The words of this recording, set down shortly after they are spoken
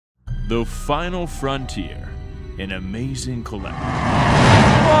The Final Frontier, an amazing collection.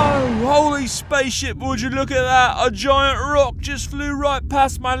 Oh, holy spaceship, would you look at that? A giant rock just flew right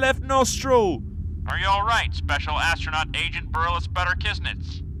past my left nostril. Are you alright, Special Astronaut Agent Burles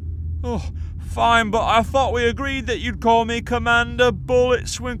Butterkisnitz? Oh, fine, but I thought we agreed that you'd call me Commander Bullet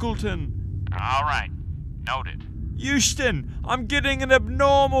Swinkleton. Alright, noted. Houston, I'm getting an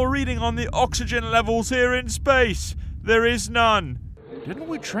abnormal reading on the oxygen levels here in space. There is none. Didn't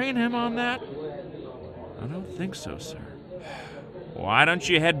we train him on that? I don't think so, sir. Why don't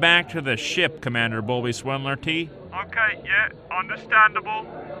you head back to the ship, Commander Bulby Swindler T? Okay, yeah, understandable.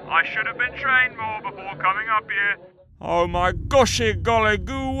 I should have been trained more before coming up here. Oh my goshy golly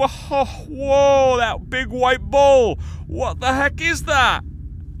goo, whoa, that big white ball. What the heck is that?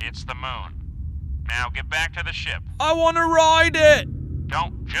 It's the moon. Now get back to the ship. I want to ride it.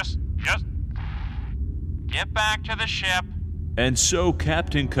 Don't, just get back to the ship. And so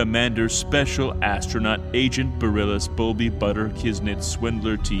Captain Commander Special Astronaut Agent Burles Bulby Butterkisnitz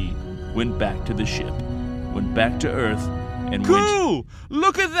Swindler T went back to the ship, went back to Earth, and Cool!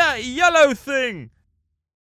 Look at that yellow thing!